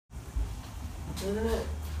Isn't it?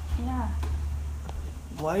 Yeah.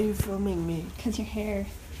 Why are you filming me? Because your hair.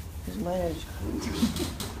 Because my hair is crazy.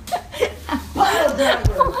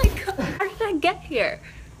 Oh my god. How did I get here?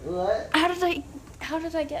 What? How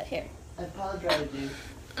did I get here? I apologize, dude.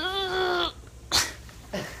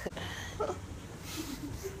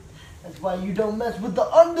 That's why you don't mess with the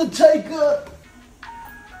Undertaker!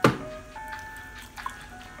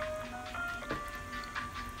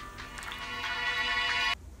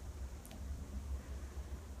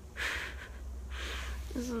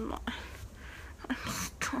 This is my... I'm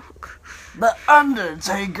stuck. The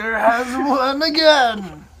Undertaker has won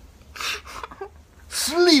again!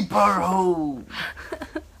 Sleeper hole!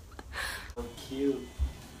 So cute.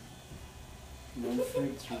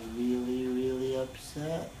 Mumford's really, really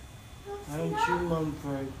upset. Aren't you,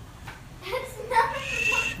 Mumford?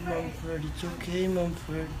 Shh, Mumford, it's okay,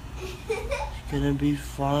 Mumford. It's gonna be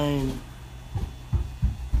fine.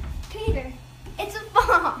 Peter, it's a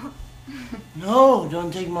bomb. No,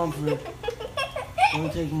 don't take Mumford.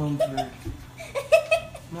 Don't take Mumford.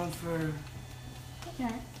 Mumford.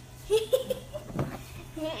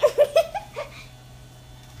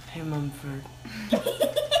 Hey, Mumford.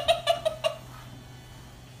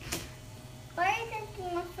 Why are you drinking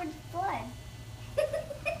Mumford's blood?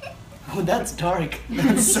 Oh, that's dark.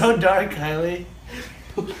 That's so dark, Kylie.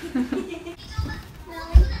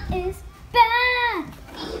 It's bad.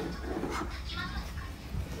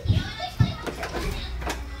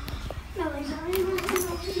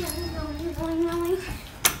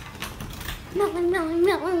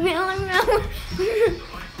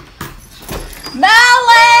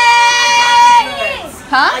 Melly!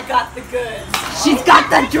 Huh? I got the goods. She's got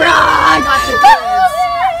the drugs!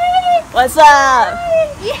 What's up?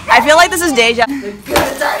 I feel like this is deja. The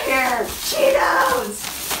goods are here. Cheetos.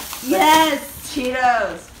 Yes,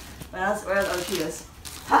 Cheetos. Where else? Where are those Cheetos?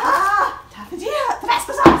 Ha! Tapatio,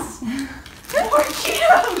 Tabasco sauce. More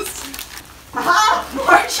Cheetos. Ha!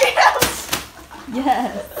 More Cheetos.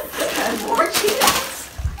 Yes. And more Cheetos.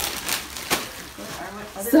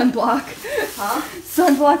 Sunblock. Huh?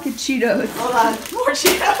 Sunblock and Cheetos. Hold on. More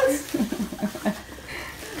Cheetos.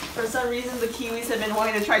 For some reason, the Kiwis have been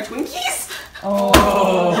wanting to try Twinkies. Oh.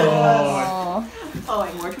 Oh,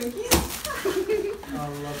 like more Twinkies? I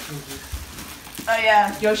love cookies. Oh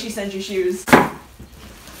yeah, Yoshi sent you shoes.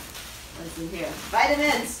 Let's see here.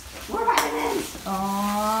 Vitamins! More vitamins!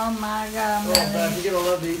 Oh my god, Oh, Melly. man, you're gonna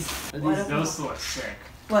love these. What Those look sick.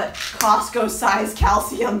 What? Costco size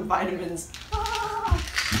calcium vitamins. Ah.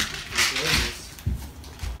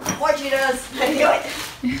 More Cheetos! I knew it!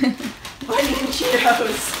 More new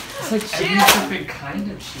Cheetos! It's like every different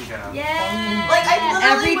kind of Cheeto. Yeah! Like I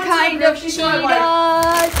literally Every went kind to the of grocery store and went,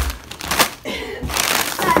 Cheetos.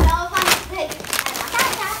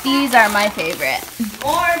 These are my favorite.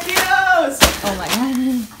 more Cheetos! Oh my god.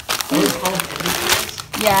 Those called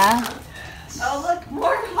Cheetos? Yeah. Oh look,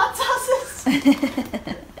 more hot sauces!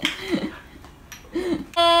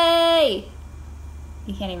 Hey!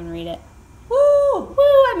 You can't even read it. Woo! Woo!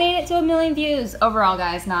 I made it to 1 million views. Overall,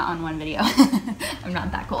 guys, not on one video. I'm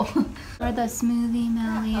not that cool. Or the smoothie,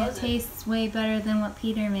 Melly. Yeah, it tastes way better than what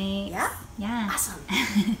Peter makes. Yeah? Yeah. Awesome.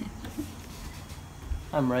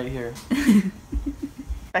 I'm right here.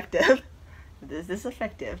 Effective. Is this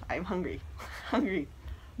effective? I'm hungry. Hungry.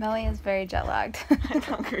 Melly is very jet lagged. I'm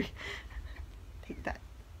hungry. Take that.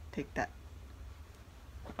 Take that.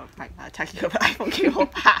 Oh, fine. Not attacking you, but iPhone cable.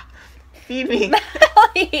 Ha! Feed me.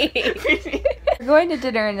 Melly! Feed me. We're going to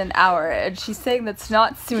dinner in an hour, and she's saying that's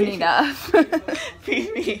not soon enough.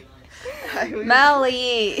 Feed me.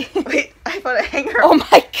 Melly! Wait, I found a hanger. Oh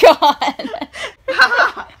my god!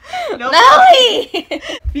 No, Melly!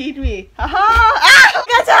 feed me. Haha! Ah!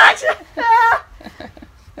 Got touched!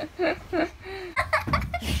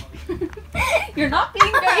 You're not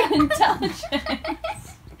being very intelligent.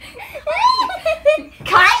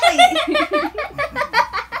 Kylie!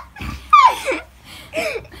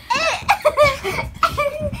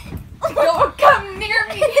 Don't come near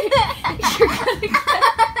me! You're gonna get...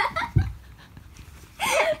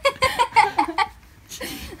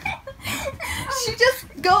 She just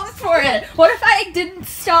goes for it. What if I didn't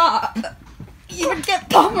stop? You would get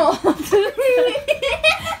pummeled.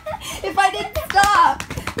 If I didn't stop.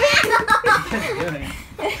 What are you doing?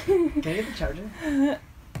 Can I get the charger?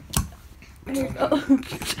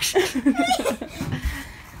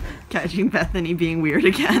 Catching Bethany being weird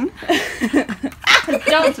again.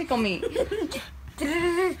 Don't tickle me.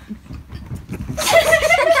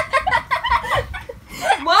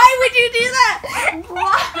 Why would you do that?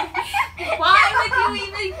 Why would you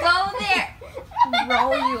even go there?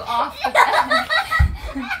 Roll you off the bed.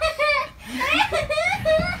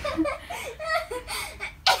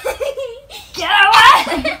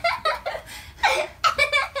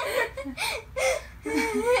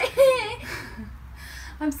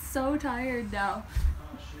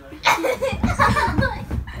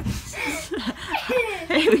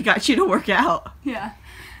 we got you to work out. Yeah.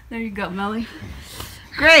 There you go, Melly.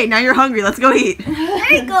 Great, now you're hungry. Let's go eat.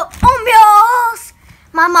 There you go. Oh, meals.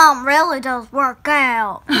 My mom really does work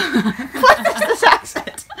out. What is this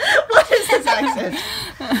accent? What is this accent?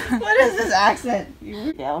 What is this accent?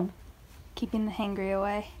 You down. Keeping the hangry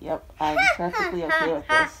away. Yep, I'm perfectly okay with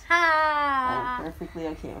this. I'm perfectly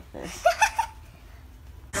okay with this.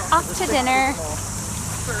 Off to dinner.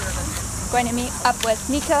 Going to meet up with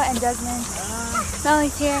Nico and Desmond.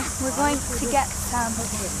 Melly's here. We're going to get some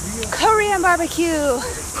Korean barbecue.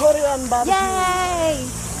 Korean barbecue. Yay!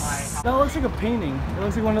 That looks like a painting. It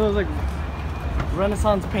looks like one of those like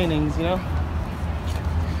Renaissance paintings, you know?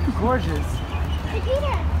 Gorgeous.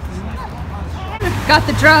 Got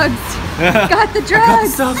the drugs. Got the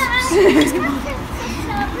drugs. Got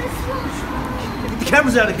Get the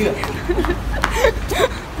cameras out of here.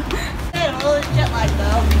 Hey, a little jet lag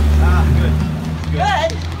though. Ah, good.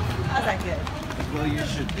 Good? How's that good? Well, you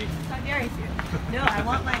should be. How dare you? No, I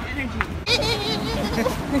want my energy.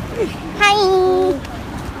 Hi.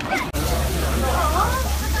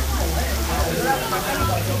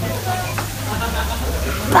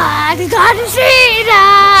 Bye, gotta see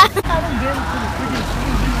that.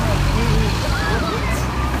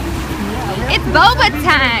 It's boba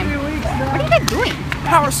time. What are you guys doing?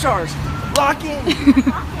 Power stars. Lock in.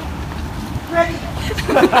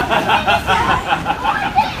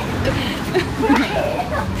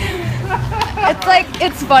 It's like,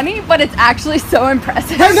 it's funny, but it's actually so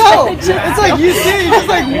impressive. I know. It's like you see it, you're just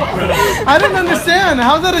like, I don't understand.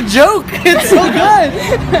 How's that a joke? It's so good.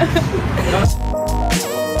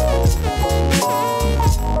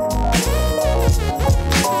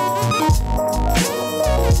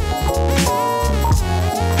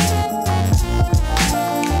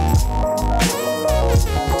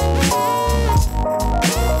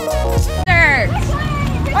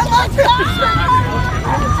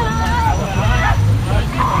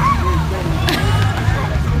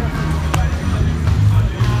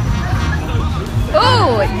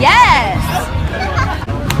 Ooh, yes!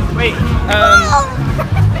 Wait,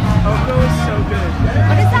 Oko is so good.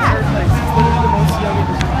 What is that? It's literally the most yummy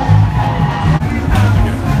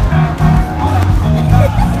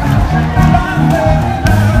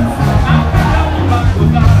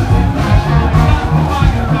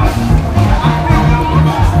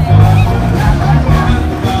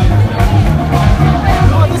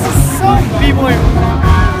Oh, this is so B-boy.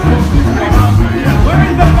 Where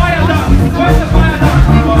is the fire done? Where's the fire done?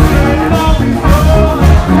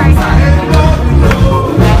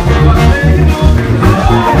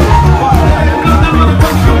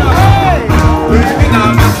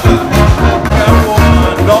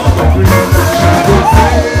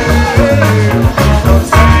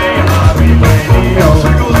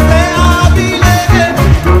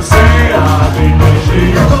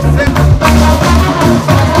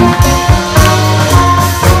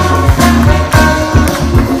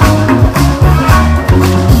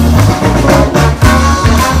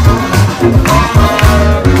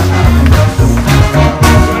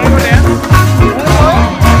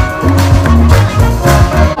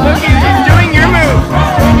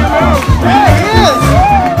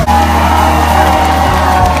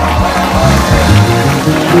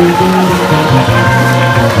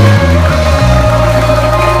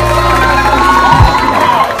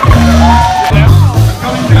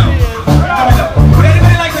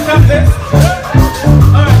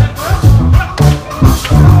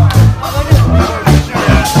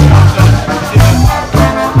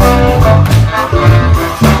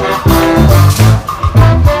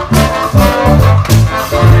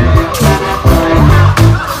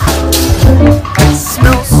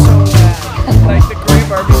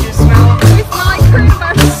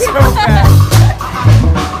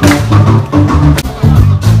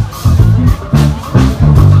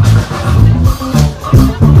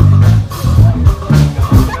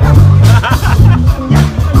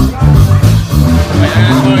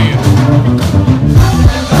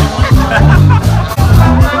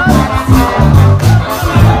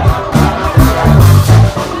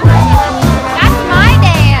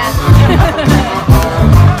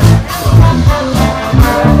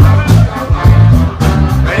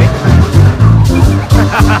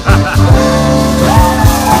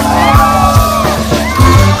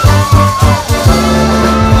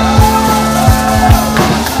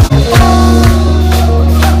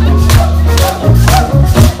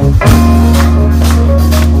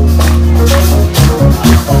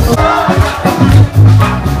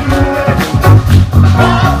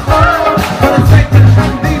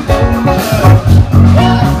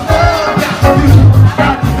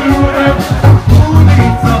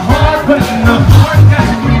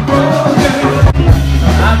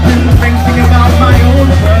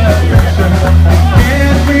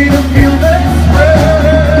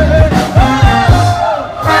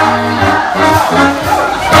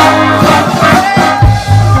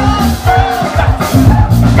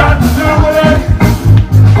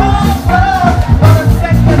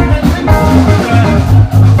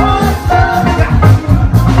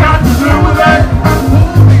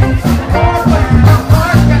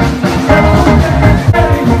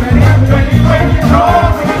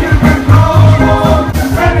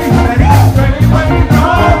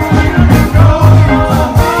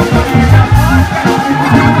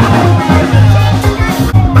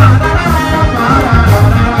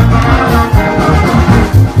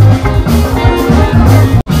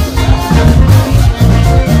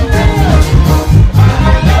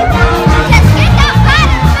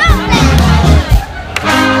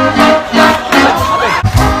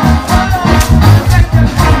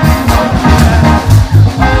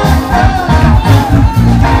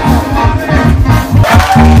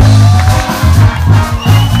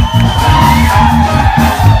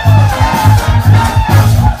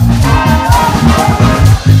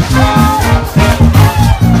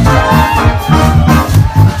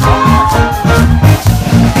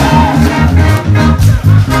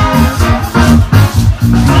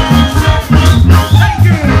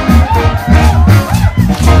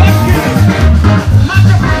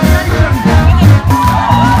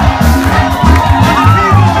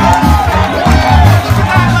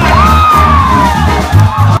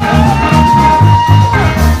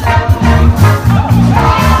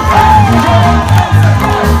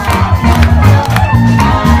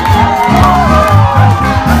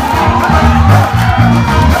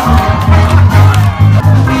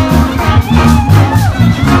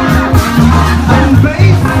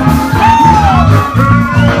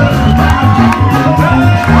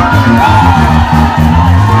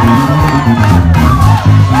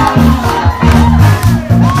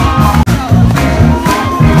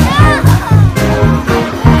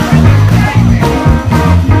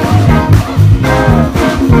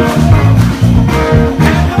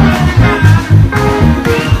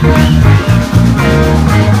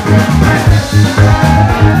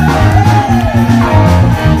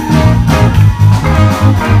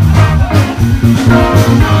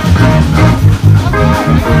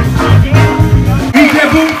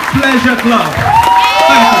 Club.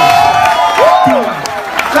 Thank you.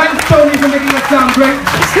 Thanks, Tony, for making that sound great.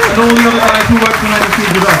 And all the other guys who work behind the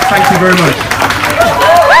scenes with us. Thank you very much.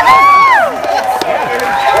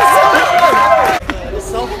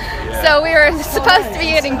 So we were supposed to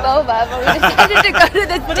be getting boba, but we decided to go to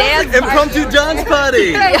this dance party. Impromptu dance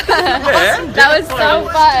party! Yeah. That was so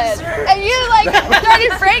fun. And you like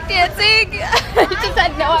started break dancing. I just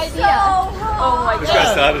had no idea. Oh my This guy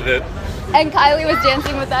god. started it. And Kylie was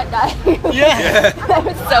dancing with that guy. Yeah. That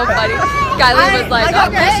was so funny. Kylie was like, I got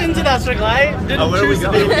okay. pushed into that circle. I didn't Where are we choose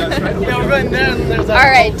to going? be. Yeah, we're going there and there's that.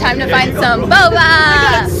 Alright, time to find some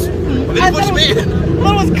boba. They pushed me in.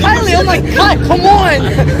 What was Kylie? Oh my god, come on!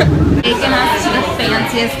 Taking us to the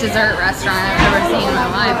fanciest dessert restaurant I've ever seen in my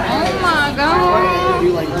life. Oh my god.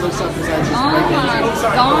 Oh my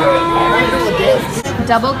god.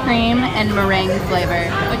 Double cream and meringue flavor.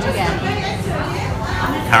 What'd you get?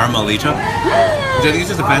 Caramelito? I think it's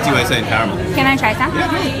just a fancy way of saying caramel. Can I try some?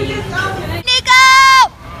 Nico!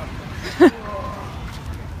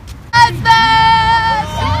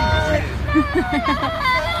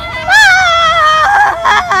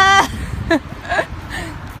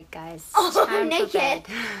 Guys, Oh, time for naked. bed.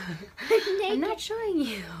 Naked. I'm not showing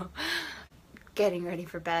you. Getting ready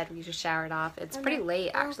for bed. We just showered off. It's pretty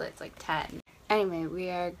late actually. It's like 10. Anyway, we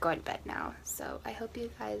are going to bed now. So I hope you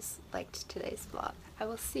guys liked today's vlog. I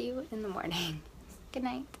will see you in the morning. Good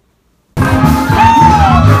night.